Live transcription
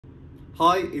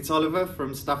Hi, it's Oliver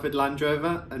from Stafford Land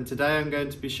Rover, and today I'm going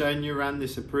to be showing you around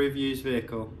this approved used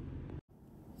vehicle.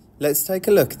 Let's take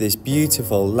a look at this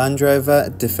beautiful Land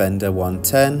Rover Defender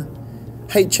 110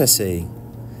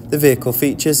 HSE. The vehicle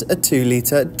features a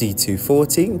 2-litre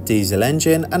D240 diesel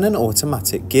engine and an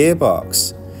automatic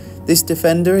gearbox. This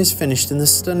Defender is finished in the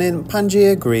stunning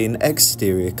Pangea green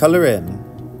exterior colouring.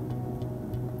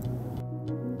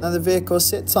 Now the vehicle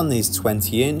sits on these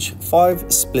 20-inch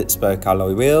 5 split-spoke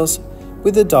alloy wheels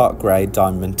with a dark grey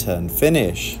diamond turn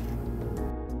finish.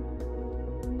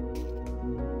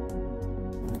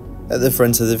 At the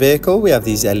front of the vehicle we have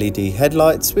these LED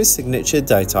headlights with signature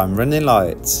daytime running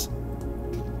lights.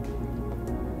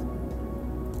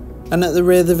 And at the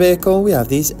rear of the vehicle we have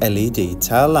these LED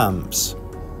tail lamps.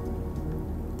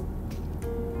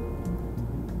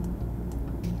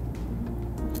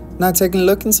 Now taking a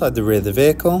look inside the rear of the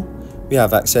vehicle, we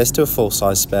have access to a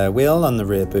full-size spare wheel on the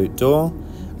rear boot door,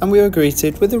 and we are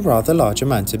greeted with a rather large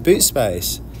amount of boot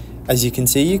space. As you can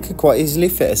see, you could quite easily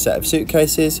fit a set of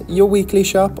suitcases, your weekly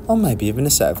shop, or maybe even a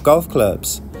set of golf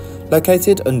clubs.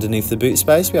 Located underneath the boot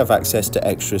space we have access to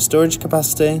extra storage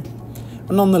capacity,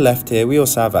 and on the left here we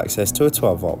also have access to a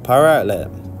 12-volt power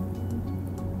outlet.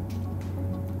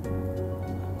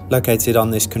 Located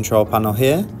on this control panel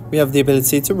here, we have the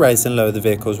ability to raise and lower the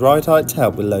vehicle's ride height to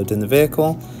help with loading the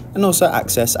vehicle, and also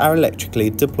access our electrically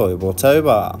deployable tow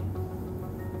bar.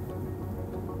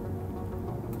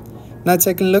 Now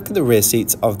taking a look at the rear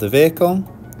seats of the vehicle.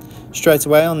 Straight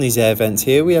away on these air vents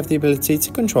here we have the ability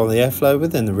to control the airflow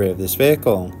within the rear of this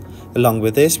vehicle. Along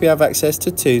with this we have access to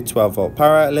 2 12-volt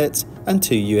power outlets and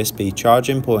 2 USB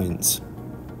charging points.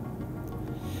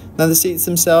 Now the seats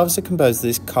themselves are composed of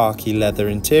this khaki leather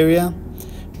interior.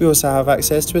 We also have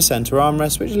access to a centre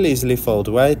armrest which will easily fold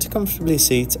away to comfortably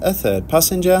seat a third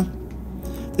passenger.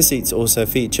 The seats also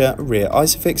feature rear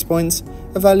ISOFIX points,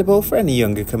 available for any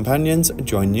younger companions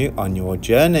joining you on your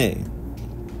journey.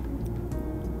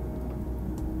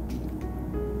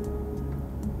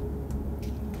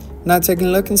 Now taking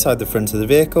a look inside the front of the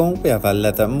vehicle, we have our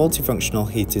leather multifunctional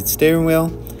heated steering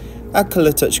wheel, our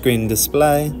colour touchscreen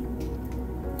display,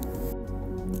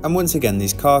 and once again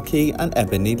these khaki and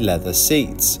ebony leather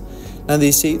seats. Now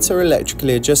these seats are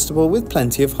electrically adjustable with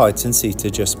plenty of height and seat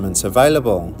adjustments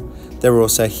available. They're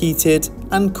also heated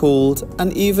and cooled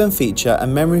and even feature a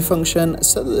memory function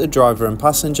so that the driver and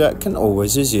passenger can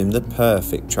always resume the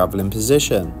perfect travelling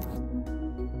position.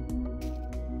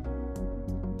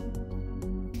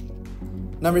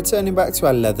 Now returning back to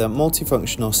our leather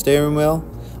multifunctional steering wheel,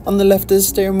 on the left of the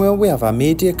steering wheel we have our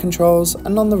media controls,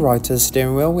 and on the right of the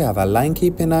steering wheel we have our lane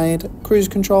keeping aid, cruise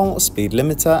control, speed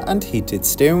limiter and heated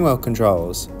steering wheel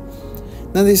controls.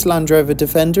 Now this Land Rover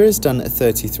Defender is done at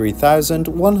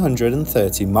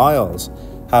 33,130 miles,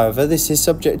 however this is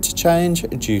subject to change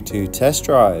due to test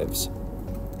drives.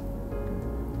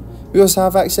 We also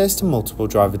have access to multiple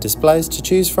driver displays to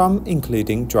choose from,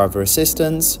 including driver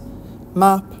assistance,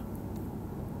 map,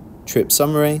 trip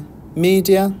summary,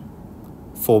 media,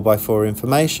 4x4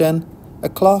 information, a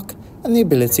clock and the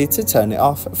ability to turn it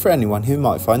off for anyone who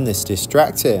might find this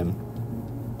distracting.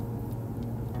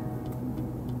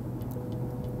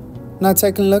 Now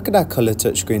taking a look at our colour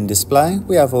touchscreen display,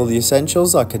 we have all the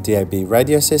essentials like a DAB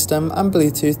radio system and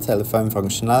Bluetooth telephone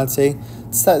functionality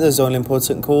to take those all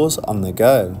important calls on the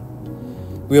go.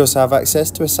 We also have access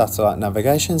to a satellite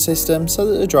navigation system so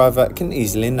that the driver can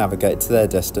easily navigate to their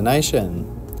destination.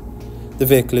 The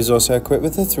vehicle is also equipped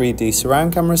with a 3D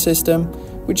surround camera system,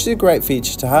 which is a great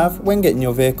feature to have when getting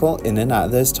your vehicle in and out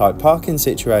of those tight parking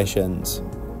situations.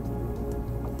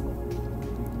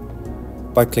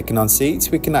 By clicking on seats,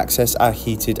 we can access our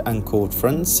heated and cooled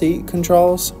front seat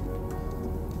controls.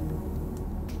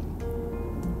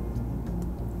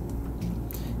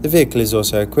 The vehicle is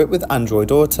also equipped with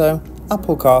Android Auto,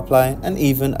 Apple CarPlay and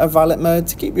even a valet mode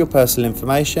to keep your personal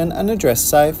information and address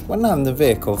safe when having the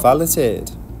vehicle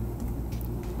valeted.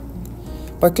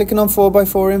 By clicking on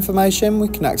 4x4 information, we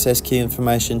can access key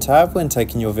information to have when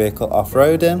taking your vehicle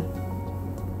off-roading.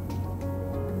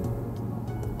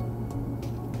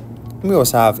 We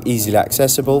also have easily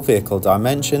accessible vehicle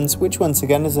dimensions, which once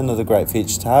again is another great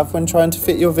feature to have when trying to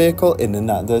fit your vehicle in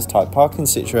and out of those tight parking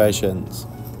situations.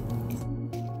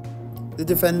 The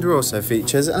Defender also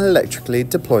features an electrically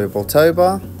deployable tow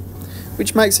bar,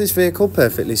 which makes this vehicle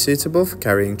perfectly suitable for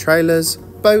carrying trailers,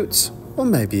 boats, or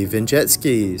maybe even jet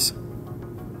skis.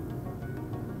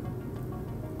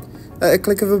 At a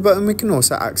click of a button we can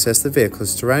also access the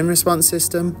vehicle's terrain response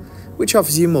system, which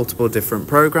offers you multiple different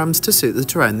programs to suit the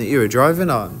terrain that you are driving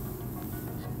on.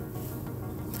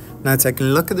 Now taking a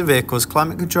look at the vehicle's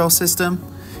climate control system,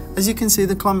 as you can see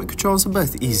the climate controls are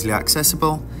both easily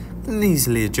accessible and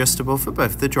easily adjustable for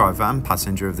both the driver and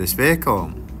passenger of this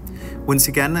vehicle. Once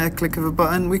again, at a click of a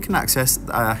button, we can access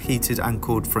our heated and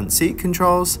cooled front seat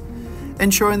controls,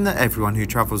 ensuring that everyone who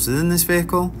travels within this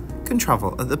vehicle can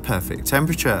travel at the perfect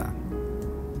temperature.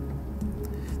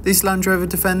 This Land Rover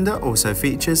Defender also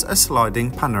features a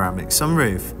sliding panoramic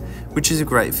sunroof, which is a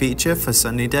great feature for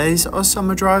sunny days or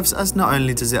summer drives, as not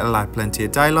only does it allow plenty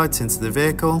of daylight into the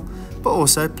vehicle, but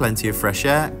also plenty of fresh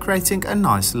air, creating a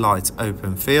nice light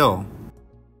open feel.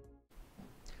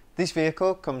 This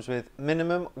vehicle comes with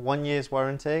minimum 1 year's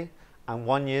warranty and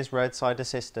 1 year's roadside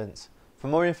assistance. For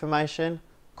more information,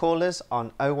 call us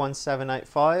on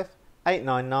 01785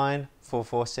 899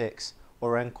 446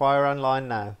 or inquire online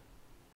now.